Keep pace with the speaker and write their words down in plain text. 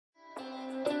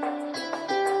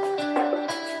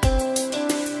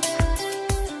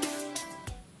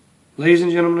Ladies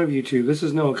and gentlemen of YouTube, this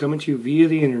is Noah coming to you via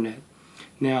the internet.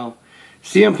 Now,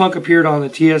 CM Punk appeared on the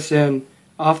TSN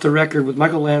Off the Record with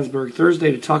Michael Landsberg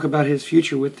Thursday to talk about his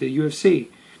future with the UFC.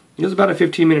 It was about a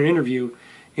 15-minute interview,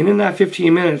 and in that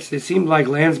 15 minutes, it seemed like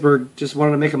Landsberg just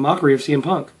wanted to make a mockery of CM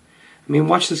Punk. I mean,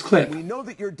 watch this clip. We know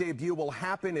that your debut will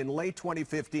happen in late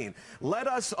 2015. Let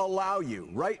us allow you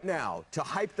right now to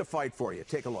hype the fight for you.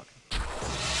 Take a look.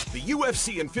 The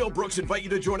UFC and Phil Brooks invite you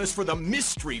to join us for the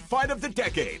mystery fight of the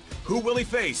decade. Who will he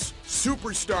face?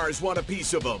 Superstars want a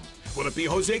piece of him. Will it be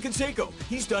Jose Canseco?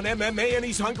 He's done MMA and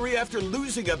he's hungry after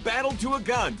losing a battle to a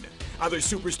gun. Other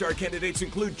superstar candidates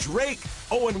include Drake,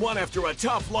 0-1 after a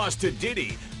tough loss to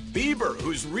Diddy. Bieber,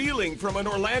 who's reeling from an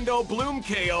Orlando Bloom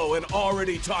KO and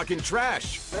already talking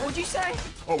trash. What'd you say?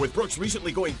 Or with Brooks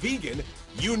recently going vegan,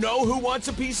 you know who wants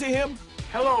a piece of him?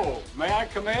 Hello, may I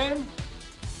come in?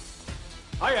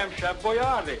 I am Chef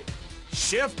Boyardee.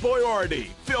 Chef Boyardee,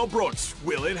 Phil Brooks,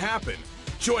 will it happen?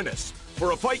 Join us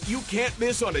for a fight you can't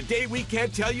miss on a day we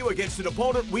can't tell you against an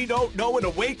opponent we don't know in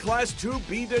a weight class to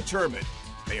be determined.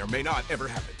 May or may not ever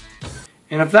happen.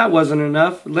 And if that wasn't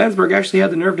enough, Landsberg actually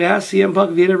had the nerve to ask CM Punk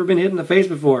if he had ever been hit in the face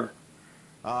before.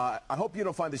 I hope you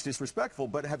don't find this disrespectful,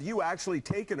 but have you actually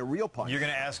taken a real punch? You're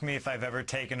going to ask me if I've ever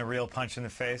taken a real punch in the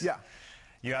face? Yeah.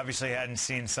 You obviously hadn't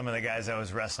seen some of the guys I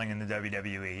was wrestling in the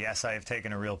WWE. Yes, I have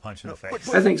taken a real punch in the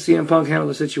face. I think CM Punk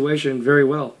handled the situation very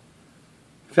well.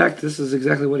 In fact, this is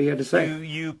exactly what he had to say.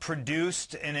 You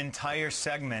produced an entire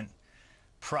segment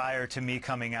prior to me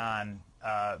coming on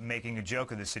making a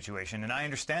joke of this situation, and I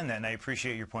understand that, and I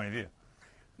appreciate your point of view.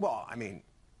 Well, I mean,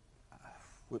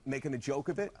 making a joke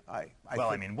of it? I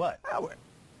mean, what?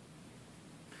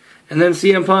 And then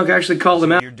CM Punk actually called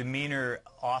him out. Your demeanor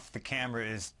off the camera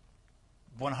is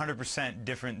 100%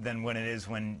 different than when it is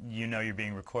when you know you're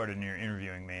being recorded and you're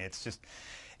interviewing me. It's just,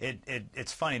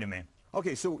 it's funny to me.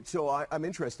 Okay, so I'm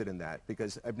interested in that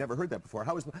because I've never heard that before.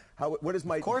 What is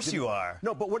my? Of course you are.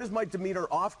 No, but what is my demeanor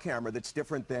off camera that's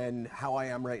different than how I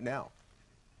am right now?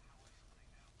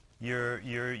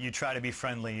 You try to be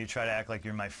friendly. You try to act like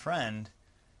you're my friend,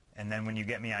 and then when you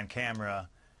get me on camera,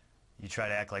 you try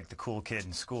to act like the cool kid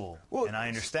in school. Well, and I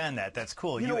understand that. That's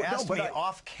cool. You asked me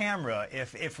off camera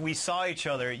if we saw each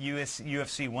other at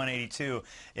UFC 182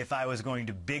 if I was going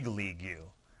to big league you.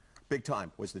 Big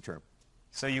time was the term.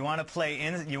 So you want to play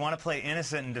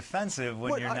innocent and defensive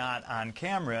when you're not on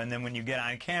camera, and then when you get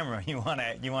on camera, you want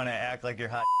to act like you're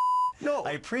hot. No,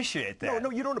 I appreciate that. No,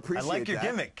 you don't appreciate that. I like your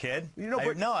gimmick, kid. No,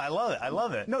 I love it. I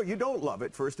love it. No, you don't love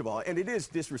it, first of all, and it is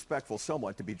disrespectful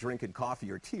somewhat to be drinking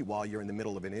coffee or tea while you're in the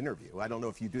middle of an interview. I don't know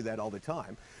if you do that all the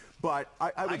time, but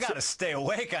I got to stay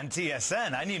awake on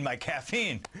TSN. I need my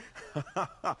caffeine.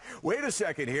 Wait a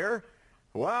second here.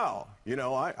 Wow. You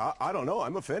know, I don't know.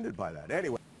 I'm offended by that.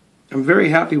 Anyway. I'm very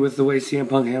happy with the way CM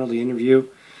Punk handled the interview.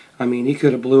 I mean, he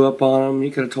could have blew up on him.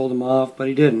 He could have told him off, but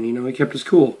he didn't. You know, he kept his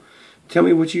cool. Tell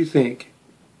me what you think.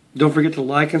 Don't forget to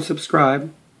like and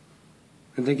subscribe.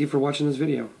 And thank you for watching this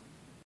video.